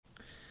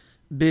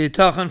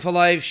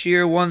Bitachon4life,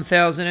 Shiur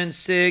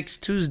 1006,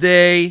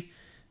 Tuesday,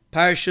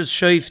 Parshas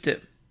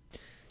Shoftim.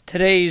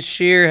 Today's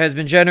Shiur has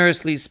been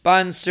generously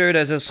sponsored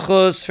as a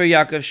schus for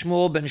Yaakov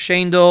Shmuel ben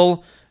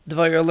Shendel,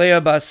 Dvayer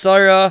Leah bas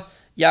Sarah,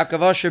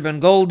 Yaakov Asher ben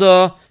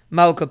Golda,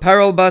 Malka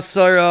Perel bas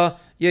Sarah,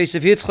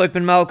 Yosef Yitzchak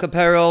ben Malka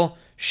Perel,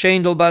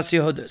 Shendel bas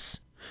Yehudis.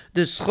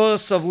 The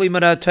schus of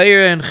Limud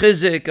Torah and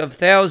Chizik of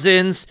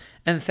thousands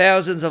and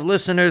thousands of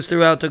listeners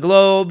throughout the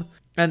globe,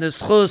 and the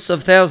schus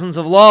of thousands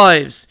of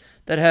lives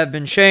that have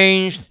been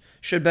changed,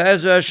 should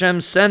Be'ezra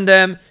Hashem send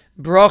them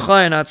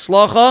bracha and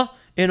atzlacha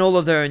in all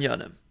of their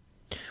inyanim.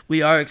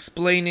 We are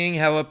explaining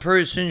how a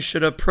person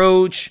should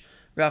approach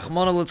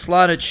Rachmana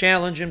litzlan, a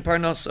challenge in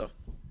Parnassa.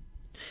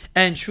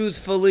 And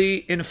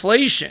truthfully,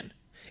 inflation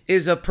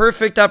is a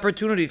perfect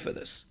opportunity for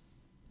this.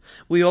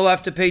 We all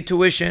have to pay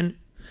tuition,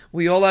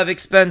 we all have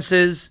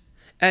expenses,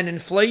 and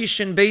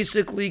inflation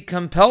basically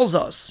compels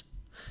us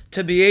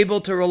to be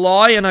able to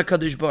rely on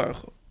HaKadosh Baruch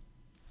Hu.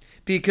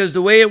 Because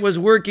the way it was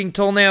working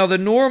till now, the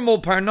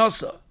normal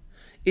Parnassa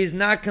is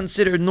not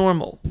considered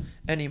normal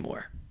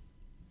anymore.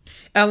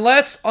 And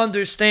let's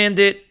understand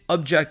it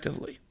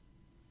objectively.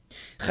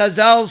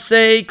 Chazal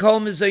say,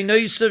 Kol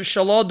mizaynosav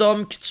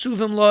shaladam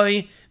ktsuvim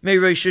loi me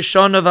Rosh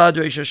Hashanah vad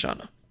Rosh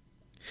Hashanah.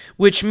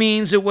 Which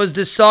means it was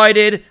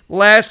decided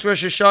last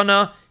Rosh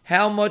Hashanah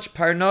how much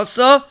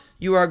Parnassa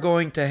you are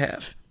going to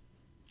have.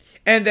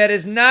 And that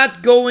is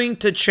not going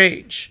to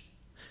change.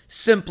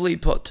 Simply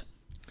put,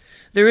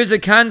 there is a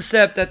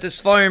concept that the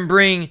Sfarim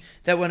bring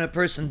that when a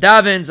person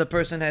davens, a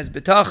person has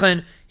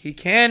bitachon, he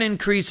can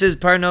increase his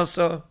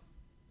Parnassa.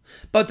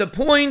 But the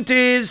point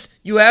is,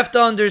 you have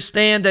to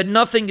understand that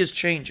nothing is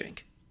changing.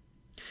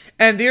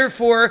 And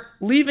therefore,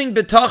 leaving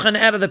bitachon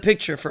out of the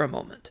picture for a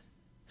moment.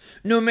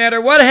 No matter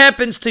what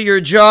happens to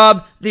your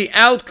job, the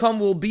outcome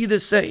will be the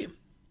same.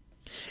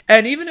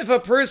 And even if a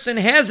person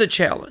has a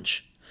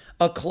challenge,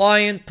 a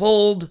client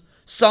pulled,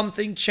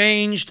 something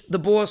changed, the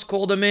boss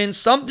called him in,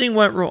 something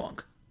went wrong.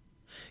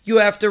 You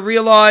have to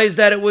realize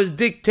that it was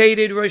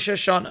dictated Rosh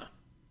Hashanah.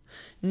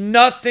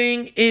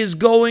 Nothing is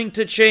going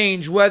to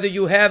change whether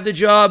you have the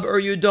job or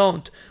you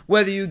don't,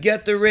 whether you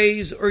get the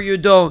raise or you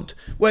don't,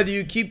 whether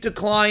you keep the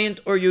client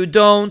or you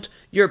don't.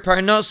 Your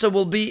Parnassa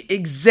will be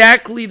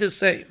exactly the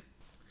same.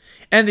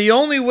 And the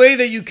only way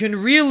that you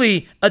can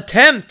really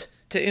attempt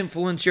to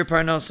influence your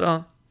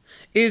Parnassa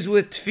is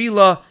with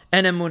tefillah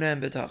and emunah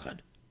and bitachon.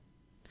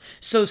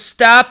 So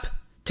stop,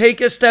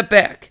 take a step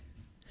back,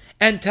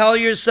 and tell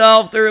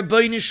yourself the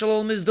Rabbeinu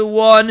Shalom is the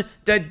one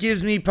that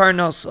gives me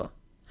Parnassa.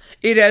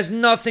 It has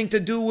nothing to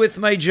do with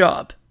my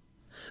job.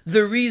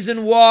 The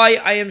reason why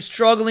I am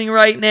struggling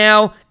right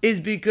now is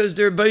because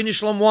the Rabbeinu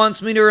Shalom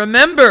wants me to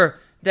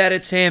remember that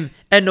it's him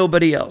and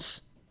nobody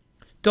else.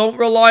 Don't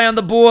rely on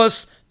the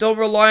boss, don't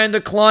rely on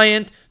the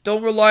client,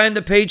 don't rely on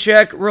the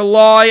paycheck,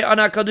 rely on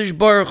HaKadosh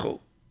Baruch Hu.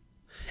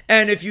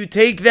 And if you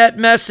take that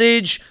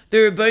message,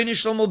 the Rabbeinu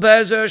Shalom will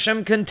Be'ezra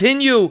Hashem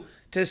continue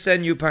to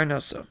send you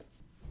Parnassa.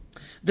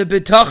 The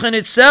bitachon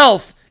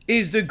itself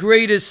is the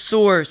greatest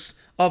source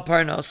of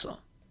Parnassa.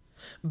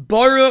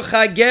 Baruch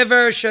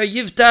hagever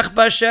sheyivtach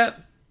b'Hashem.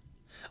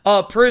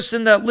 A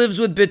person that lives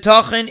with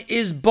bitachon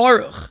is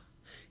Baruch.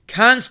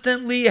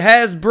 Constantly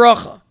has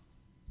bracha.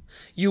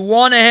 You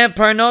want to have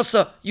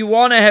Parnassa, you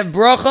want to have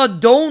bracha,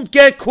 don't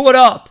get caught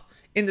up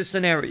in the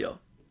scenario.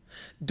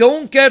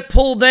 Don't get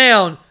pulled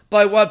down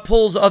by what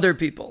pulls other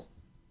people.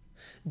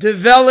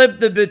 Develop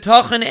the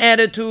bitachon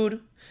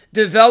attitude.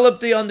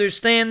 Develop the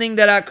understanding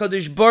that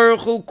HaKadosh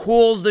Baruch Hu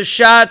calls the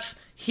shots.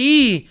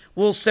 He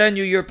will send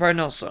you your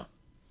Parnassa.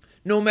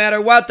 No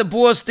matter what the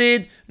boss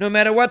did, no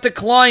matter what the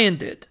client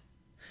did,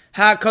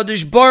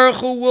 HaKadosh Baruch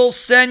Hu will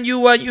send you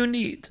what you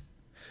need.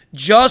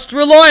 Just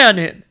rely on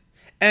him.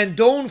 And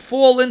don't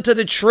fall into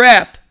the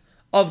trap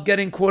of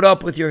getting caught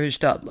up with your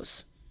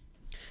hishtadlus.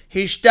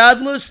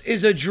 Hishtadlus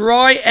is a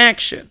dry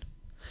action.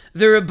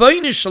 The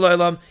Rabbeinu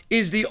Shalom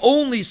is the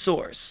only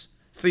source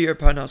for your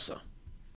Parnassa.